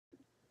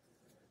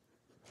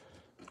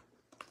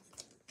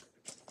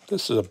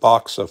This is a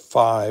box of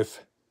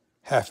 5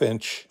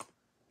 half-inch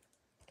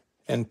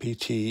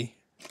NPT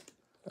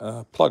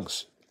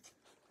plugs,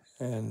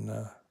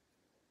 and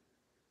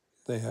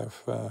they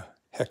have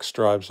hex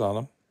drives on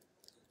them,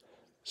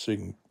 so you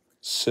can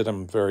sit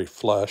them very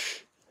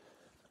flush,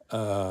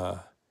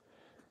 and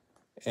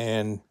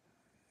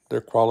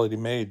they're quality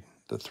made.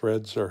 The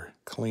threads are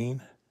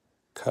clean,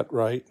 cut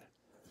right.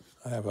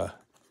 I have a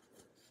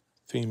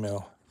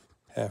female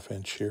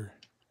half-inch here.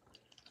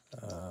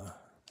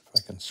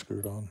 If I can screw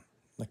it on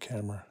the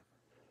camera.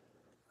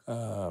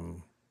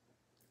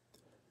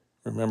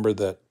 Remember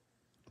that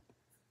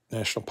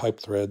national pipe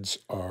threads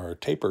are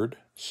tapered,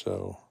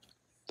 so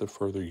the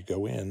further you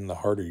go in, the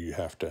harder you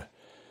have to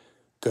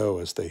go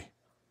as they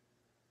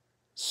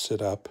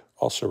sit up.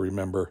 Also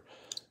remember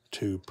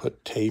to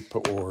put tape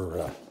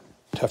or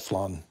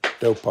Teflon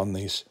dope on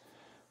these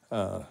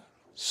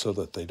so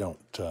that they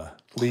don't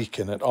leak,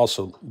 and it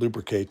also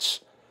lubricates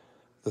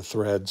the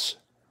threads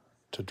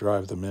to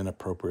drive them in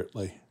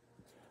appropriately.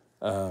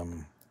 Let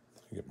me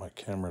get my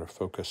camera to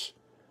focus.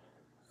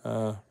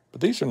 But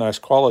these are nice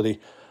quality.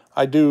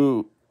 I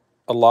do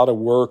a lot of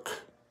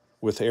work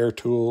with air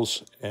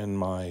tools, and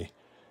my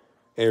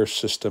air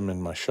system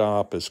in my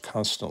shop is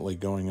constantly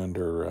going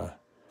under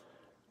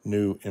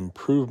new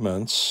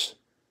improvements,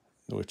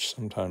 which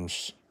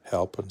sometimes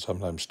help and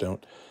sometimes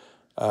don't.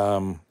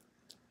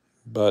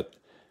 But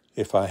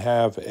if I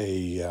have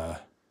a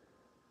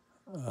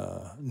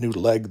new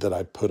leg that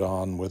I put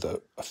on with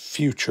a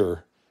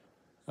future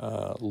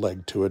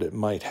leg to it, it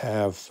might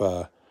have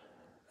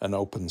an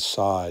open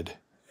side,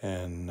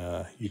 and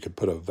you could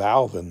put a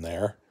valve in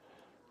there,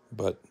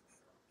 but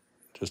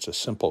just a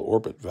simple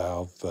orbit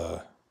valve,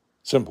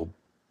 simple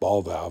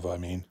ball valve, I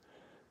mean,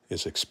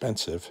 is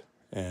expensive,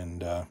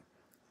 and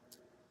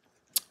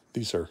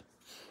these are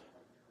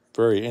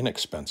very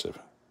inexpensive.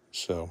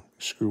 So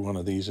screw one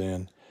of these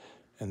in,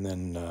 and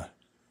then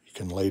you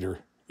can later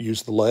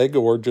use the leg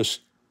or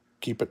just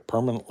keep it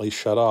permanently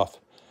shut off.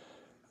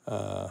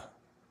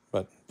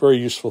 But very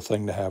useful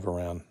thing to have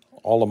around.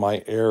 All of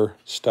my air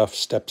stuff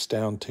steps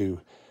down to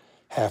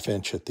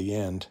half-inch at the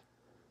end,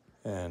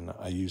 and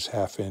I use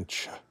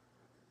half-inch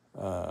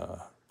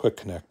quick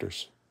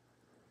connectors.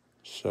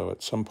 So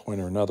at some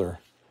point or another,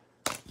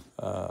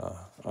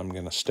 I'm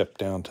going to step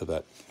down to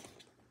that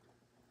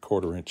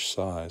 1/4-inch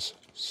size.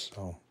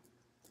 So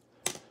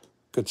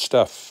good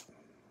stuff.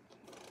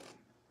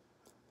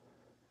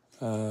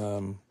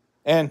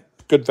 And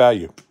good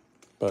value,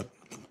 but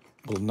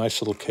a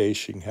nice little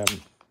case. You can have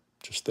them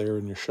just there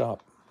in your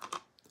shop.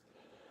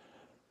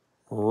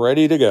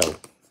 Ready to go.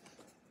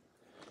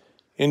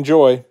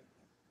 Enjoy.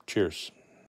 Cheers.